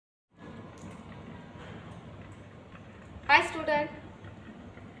Hi student,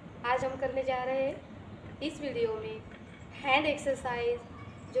 आज हम करने जा रहे हैं इस वीडियो में हैंड एक्सरसाइज,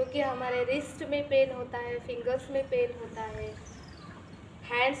 जो कि हमारे रिस्ट में पेन होता है, फिंगर्स में पेन होता है,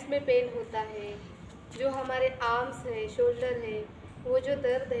 हैंड्स में पेन होता है, जो हमारे आर्म्स है, शोल्डर है, वो जो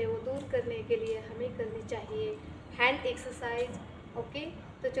दर्द है वो दूर करने के लिए हमें करनी चाहिए हैंड एक्सरसाइज। ओके,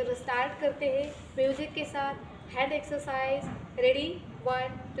 तो चलो स्टार्ट करते हैं म्यूजिक के साथ। Hand exercise ready,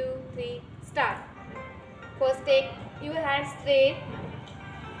 1 2 3 start. First, take your hands straight.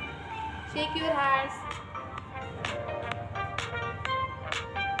 Shake your hands.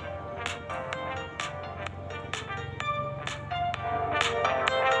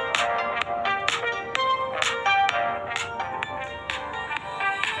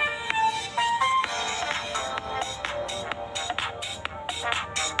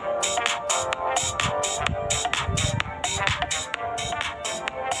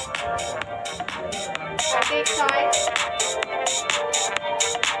 Take time.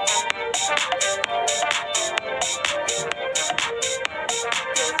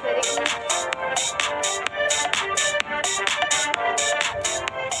 That's very good.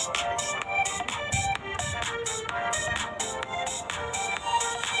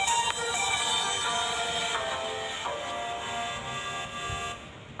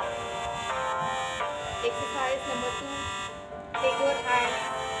 Exercise number 2. Take your hands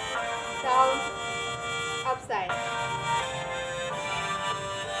down, upside.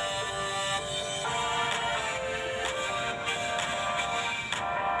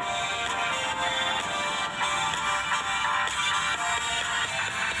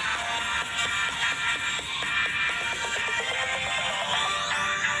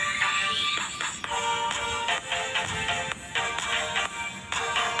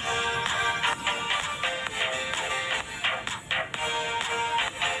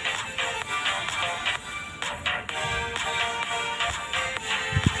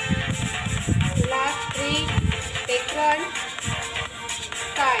 Last 3, take front,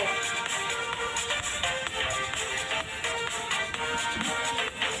 side.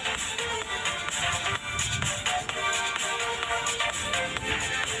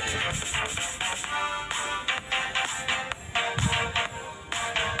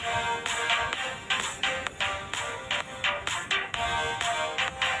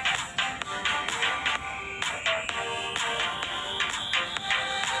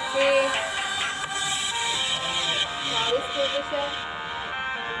 Okay, now this position.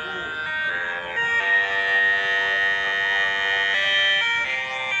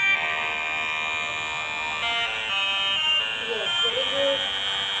 Yes, very good.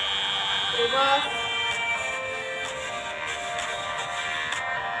 Reverse.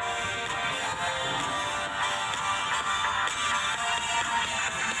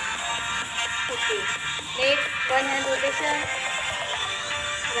 Okay. Next, one hand rotation.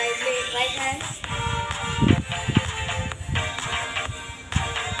 Right leg, right hand.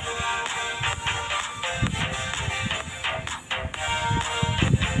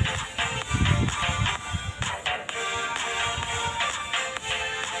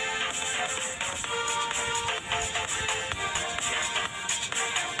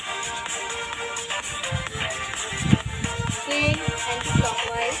 Swing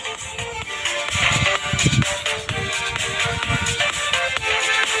anti-clockwise.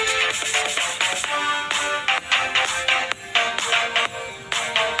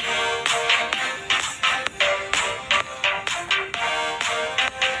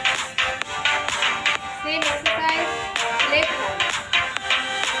 Same exercise, left hand.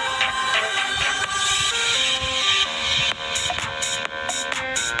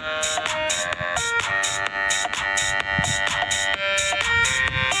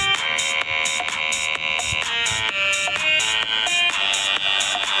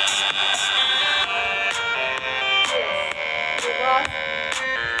 Reverse.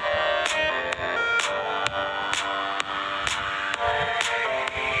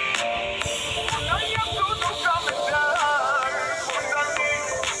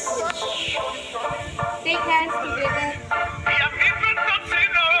 Take hands together.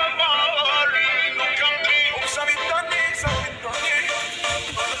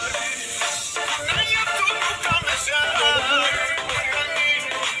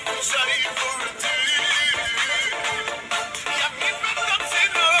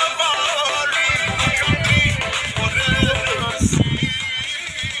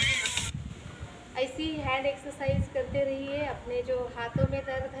 ऐसी hand exercise करते रहिए, अपने जो हाथों में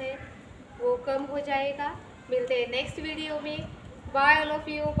दर्द है वो कम हो जाएगा। मिलते हैं नेक्स्ट वीडियो में। Bye all of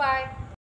you, bye.